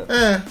pequena.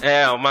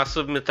 É. É, uma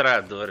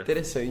submetralhadora.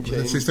 Interessante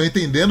aí. Vocês estão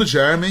entendendo de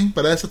arma, hein?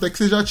 Parece até que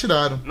vocês já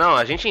atiraram. Não,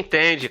 a gente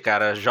entende,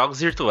 cara. Jogos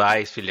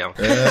virtuais, filhão.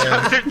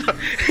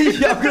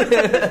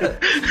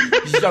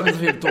 Jogos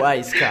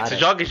virtuais, cara.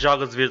 Jogue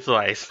jogos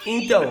virtuais.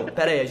 Então,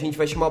 pera aí, a gente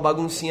vai chamar o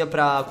Baguncinha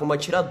como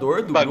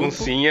atirador do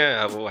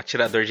Baguncinha, o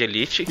atirador de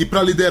elite. E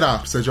pra liderar,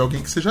 precisa de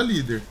alguém que seja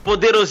líder.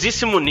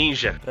 Poderosíssimo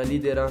ninja. Pra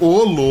liderar.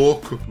 Ô,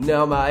 louco.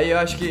 Não, mas aí eu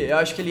acho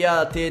que ele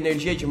ia ter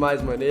energia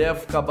demais, mano. Ele ia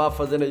acabar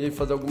fazendo a gente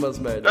fazer algumas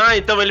merdas. Ah,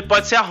 então ele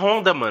pode ser a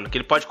Honda, mano. Que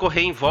ele pode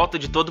correr em volta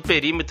de todo o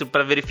perímetro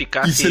pra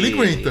verificar se ele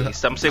aguenta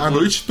estamos seguros. a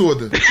noite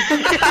toda.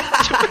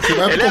 Você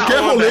vai pra qualquer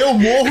rolê, eu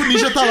morro, o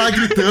ninja tá lá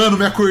gritando,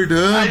 me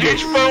acordando. A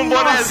gente põe um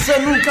boné. Nossa,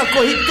 eu nunca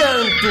corri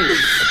tanto.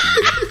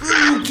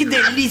 Que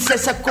delícia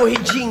essa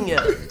corridinha.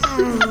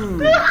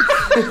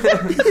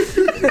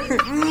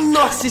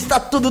 Nossa, está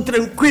tudo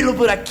tranquilo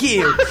por aqui.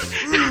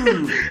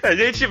 A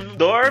gente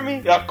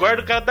dorme,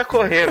 acorda, o cara tá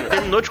correndo.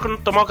 Terminou de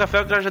tomar o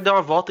café, o cara já deu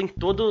uma volta em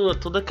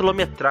toda a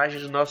quilometragem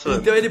do nosso...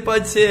 Então ele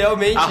pode ser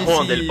realmente... A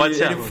Honda, ele pode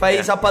ser Ele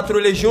faz a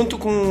patrulha junto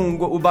com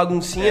o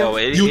Baguncinha.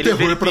 E o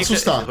terror pra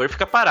assustar. O terror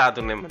fica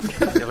parado, né, mano?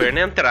 O terror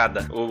na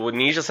entrada. O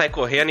ninja sai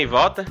correndo e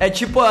volta. É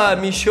tipo a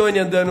Michonne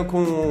andando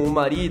com o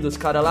marido, os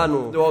caras lá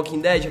no The Walking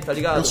Dead, tá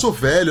ligado? Eu sou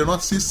velho, eu não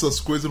assisto essas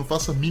coisas, eu não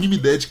faço a mínima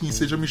ideia de quem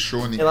seja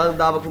Michonne. Ela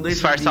andava com 2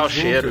 disfarçar zumbis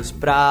o cheiro. juntos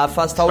pra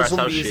afastar os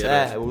Disfarçar o zumbis.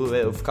 cheiro.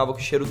 Eu ficava com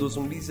o cheiro do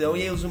zumbizão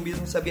e aí os zumbis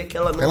não sabiam que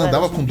ela não Ela era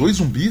andava zumbi. com 2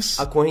 zumbis?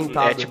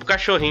 Acorrentada. É tipo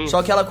cachorrinho.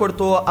 Só que ela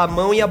cortou a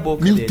mão e a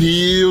boca Meu dele.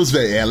 Deus,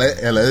 velho. Ela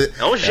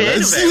É um gênio, ela é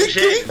velho. zica,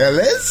 hein?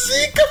 Ela é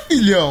zica,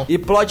 filhão. E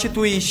plot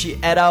twist,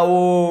 era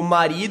o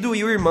marido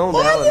e o irmão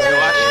dela, né?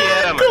 Eu acho que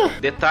era, mano.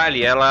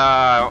 Detalhe,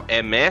 ela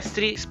é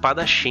mestre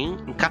espadachim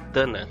em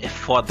katana. É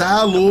foda.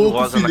 Tá louco,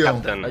 Cabulosa na filhão.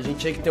 katana. A gente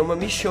tinha que ter uma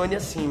Michonne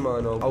assim,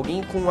 mano.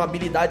 Alguém com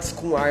habilidades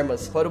com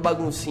armas. Fora o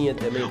Baguncinha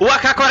também. O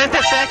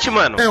AK-47,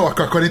 mano. É o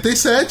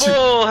AK-47.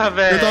 Porra,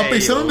 velho. Eu tava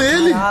pensando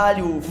nele.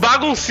 Caralho.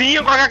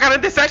 Baguncinha com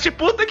AK-47,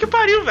 puta que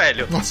pariu,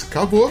 velho. Nossa,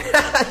 acabou.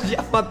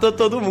 Já matou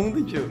todo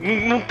mundo, tio.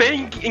 Não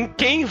tem em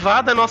quem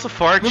invada nosso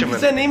forte, Não mano.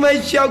 precisa nem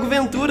mais de Thiago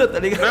Ventura, tá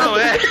ligado? Não,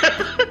 é.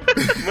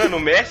 Mano, o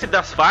mestre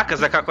das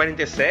facas,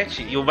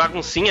 AK-47, e o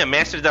Baguncinha,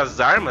 mestre das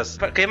armas.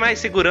 Quem mais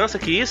segurança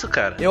que isso,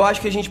 cara? Eu acho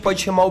que a gente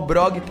pode chamar o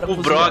Brog pra O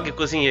cozinhar. Brog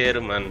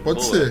cozinheiro, mano.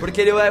 Pode Boa. ser. Porque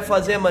ele vai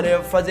fazer, mano, ele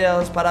vai fazer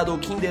umas paradas, o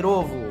Kinder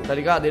Ovo, tá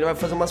ligado? Ele vai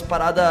fazer umas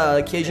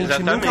paradas que a gente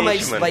Exatamente, nunca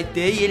mais mano. vai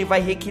ter e ele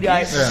vai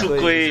recriar essas Isso,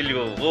 coisas.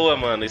 coelho. Boa,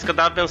 mano. Isso que eu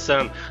tava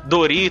pensando.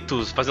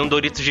 Doritos, fazer um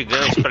Doritos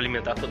gigante pra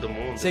alimentar todo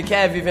mundo. Você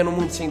quer viver num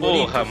mundo sem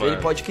Doritos? Porra, mano.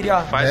 Ele pode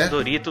criar. Faz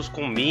Doritos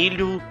com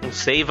milho, com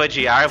seiva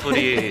de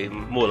árvore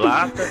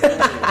mulata,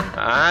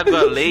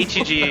 água,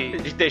 leite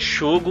de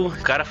texugo.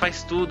 O cara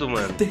faz tudo,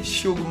 mano.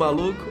 Texugo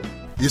maluco.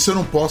 Isso eu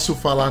não posso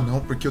falar não,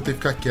 porque eu tenho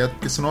que ficar quieto,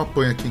 porque senão eu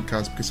apanho aqui em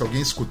casa. Porque se alguém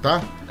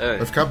escutar,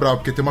 vai ficar bravo.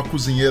 Porque tem uma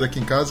cozinheira aqui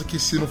em casa que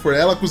se não for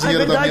ela a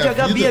cozinheira da minha a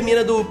Gabi, vida... a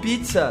mina do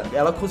pizza,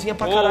 ela cozinha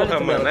pra caralho Porra,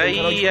 também. mano. Ela tem um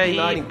canal de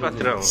culinária, Aí, inclusive.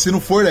 patrão. Se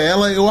não for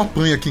ela, eu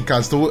apanho aqui em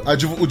casa. Então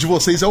o de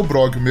vocês é o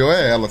Brog, o meu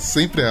é ela,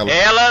 sempre ela.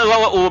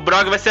 O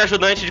Brog vai ser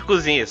ajudante de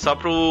cozinha, só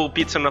pro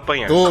pizza não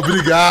apanhar. Ô,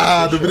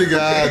 obrigado.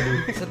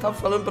 Você tava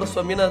falando pra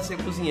sua mina ser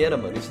cozinheira,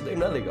 mano. Isso daí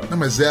não é legal. Não,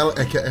 mas é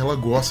que ela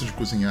gosta de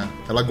cozinhar.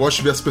 Ela gosta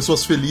de ver as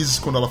pessoas felizes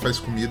quando ela faz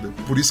comida.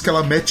 Por isso que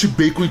ela mete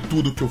bacon em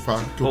tudo que eu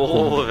faço.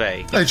 Ô,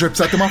 velho. A gente vai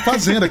precisar ter uma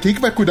fazenda. Quem que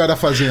vai cuidar da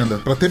fazenda?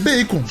 Pra ter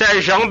bacon.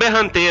 Serjão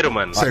Berranteiro,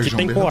 mano. Sérgio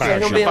tem Berranteiro. coragem.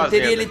 Sérgio Benteiro,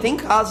 fazenda. ele tem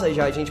casa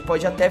já. A gente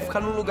pode até ficar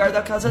no lugar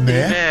da casa Né?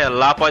 dele. É,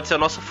 lá pode ser o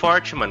nosso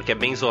forte, mano, que é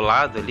bem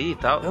isolado ali e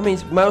tal.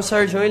 Realmente, mas o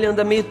Sérgio, ele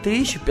anda meio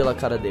triste pela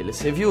cara dele.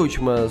 Você viu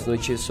últimas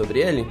notícias sobre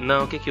ele?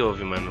 Não, o que que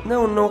houve, mano?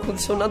 Não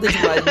aconteceu nada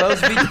demais.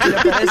 Mas os vídeos que ele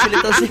aparece,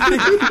 ele tá sempre...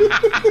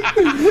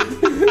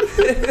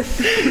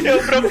 Eu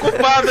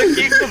preocupado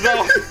aqui,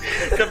 cuzão.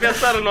 Fica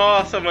pensando,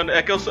 nossa, mano,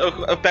 é que eu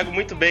pego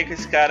muito bem com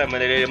esse cara,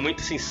 mano. Ele é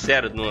muito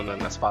sincero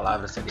nas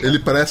palavras, tá ligado? Ele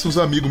parece uns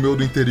amigos meus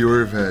do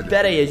interior, velho.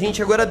 Pera aí, a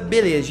gente agora,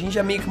 beleza, a gente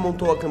já meio que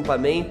montou o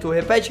acampamento.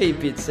 Repete aí,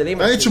 Pete, você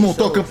lembra? A gente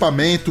montou o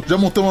acampamento, já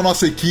montamos a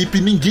nossa equipe,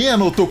 ninguém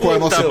anotou qual é a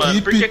nossa Puta, mano,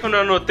 equipe. por que eu não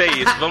anotei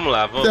isso? Vamos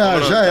lá, vamos Já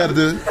anotar. era.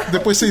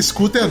 Depois você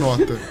escuta e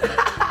anota.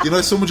 E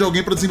nós somos de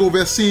alguém pra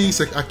desenvolver a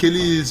ciência.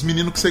 Aqueles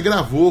meninos que você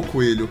gravou,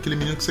 Coelho. Aquele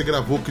menino que você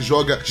gravou que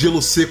joga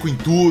gelo seco em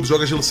tudo,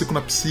 joga gelo seco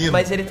na piscina.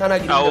 Mas ele tá na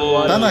gringa Ah,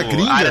 agora. Tá na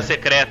gringa? Área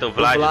secreta, o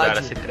Vlad da Vlad.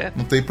 área secreta.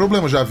 Não tem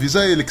problema, já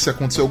avisa ele que se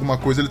acontecer alguma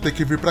coisa ele tem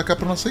que vir pra cá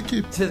pra nossa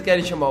equipe. Vocês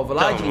querem chamar o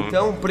Vlad,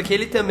 então? Porque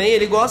ele também,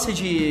 ele gosta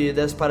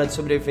das paradas de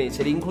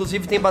sobrevivência. Ele,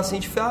 inclusive, tem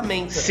bastante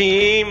ferramenta.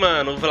 Sim,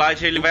 mano, o Vlad,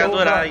 ele vai Então,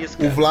 adorar vai. isso, O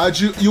cara.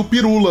 Vlad e o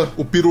Pirula.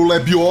 O Pirula é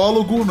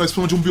biólogo, nós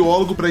fomos de um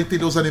biólogo pra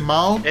entender os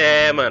animais.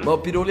 É, mano. Mas o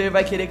Pirula, ele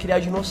vai querer criar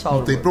dinossauro.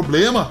 Não tem mano.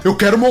 problema. Eu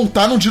quero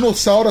montar num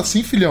dinossauro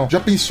assim, filhão. Já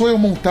pensou eu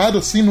montado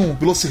assim num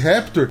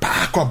Velociraptor?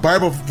 Pá, com a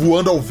barba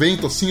voando ao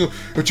vento, assim.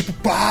 Eu tipo,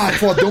 pá,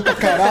 fodão pra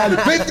caralho.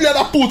 Vem, filha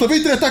da puta,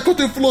 vem tretar que eu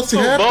tenho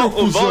Velociraptor, O bom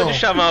cuzão. de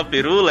chamar o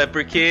Pirula é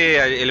porque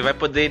ele vai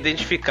poder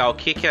identificar o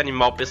que é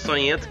animal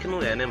peçonhento e o que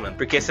não é, né, mano?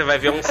 Porque você vai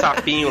ver um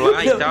sapinho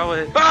lá e tal.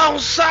 Um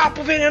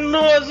sapo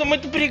venenoso,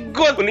 muito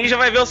perigoso. O ninja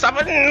vai ver o sapo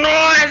e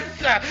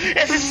nossa,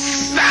 esse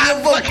sapo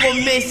Eu vou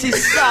comer esse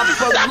sapo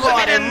sapo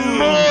agora.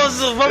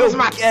 venenoso, vamos Eu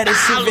matar. quero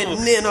esse cavalo!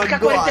 veneno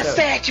agora!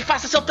 K-47,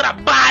 faça seu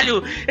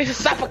trabalho! Esse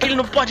sapo aqui ele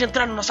não pode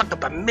entrar no nosso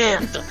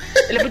acampamento!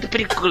 Ele é muito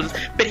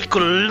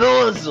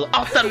periculoso!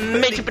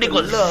 Altamente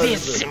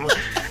perigosíssimo!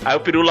 Aí o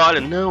Pirula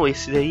olha, não,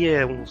 esse daí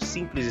é um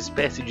simples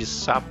espécie de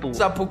sapo...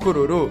 Sapo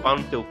cururu. Pau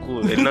no teu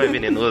cu, ele não é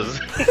venenoso.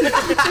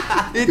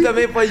 E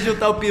também pode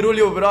juntar o Pirula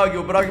e o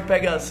Brog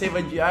pega a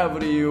seiva de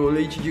árvore e o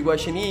leite de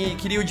guaxinim e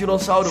cria o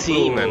dinossauro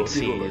Sim, pro mano,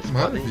 Pirula. sim.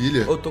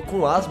 Maravilha. Eu tô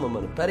com asma,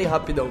 mano. Pera aí,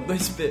 rapidão.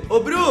 2P. Ô,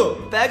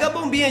 Bru, pega a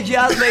bombinha de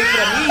asma aí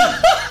pra mim.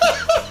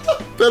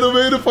 Tá no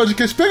meio do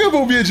podcast. Pega a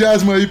bombinha de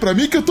asma aí pra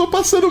mim, que eu tô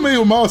passando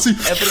meio mal, assim.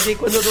 É porque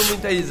quando eu dou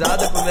muita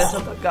risada, começa a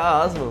atacar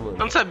a asma, mano. Eu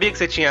não sabia que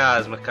você tinha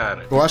asma,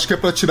 cara. Eu acho que é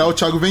pra tirar o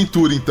Thiago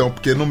Ventura, então,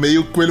 porque no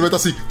meio o coelho vai estar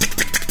assim...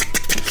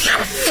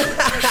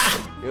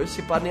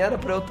 Se pá, nem era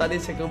pra eu estar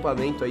nesse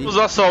acampamento aí.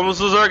 Nós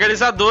somos os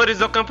organizadores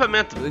do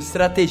acampamento. Os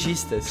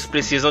estrategistas. Eles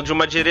precisam de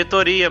uma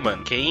diretoria,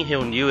 mano. Quem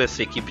reuniu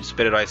essa equipe de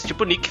super-heróis?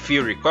 Tipo Nick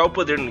Fury. Qual é o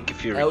poder do Nick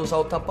Fury? É usar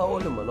o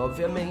tapa-olho, mano,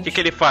 obviamente. O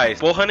que ele faz?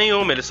 Porra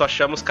nenhuma, ele só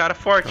chama os caras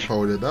fortes.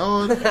 Tapa-olho é da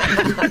hora.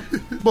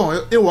 Bom,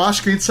 eu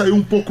acho que a gente saiu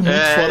um pouco muito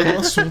fora do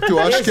assunto. Eu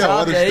acho que é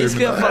hora de terminar. É isso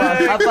que eu ia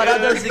falar. A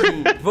parada é a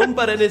seguinte. Vamos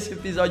parando esse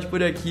episódio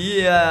por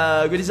aqui.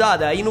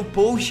 Gurizada, aí no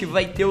post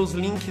vai ter os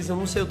links. Eu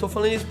não sei, eu tô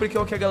falando isso porque é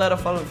o que a galera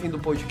fala no fim do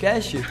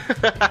podcast.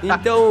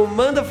 Então,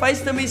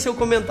 faz também seu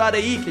comentário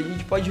aí, que a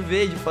gente pode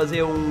ver de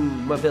fazer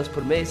uma vez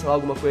por mês, sei lá,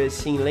 alguma coisa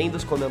assim, lendo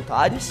os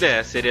comentários.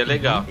 É, seria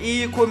legal.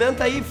 E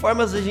comenta aí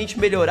formas da gente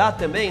melhorar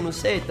também, não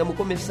sei, estamos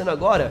começando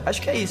agora.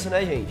 Acho que é isso,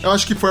 né, gente? Eu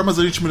acho que formas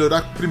da gente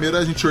melhorar, primeiro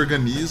a gente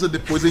organiza,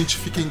 depois a gente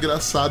fica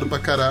engraçado pra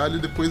caralho, e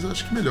depois eu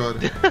acho que melhora.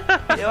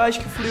 Eu acho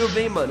que fluiu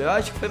bem, mano. Eu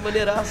acho que foi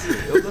maneiraço.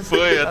 Eu gostei.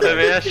 Foi, eu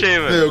também achei,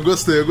 mano.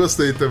 Eu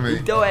gostei também.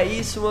 Então é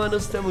isso, mano.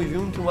 Estamos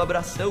juntos. Um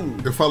abração.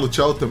 Eu falo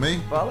tchau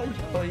também? Fala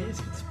tchau aí,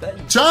 se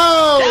despede.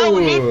 Tchau!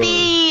 Tchau,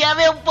 gente!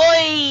 Meu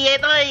boi! É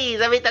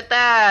nóis!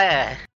 A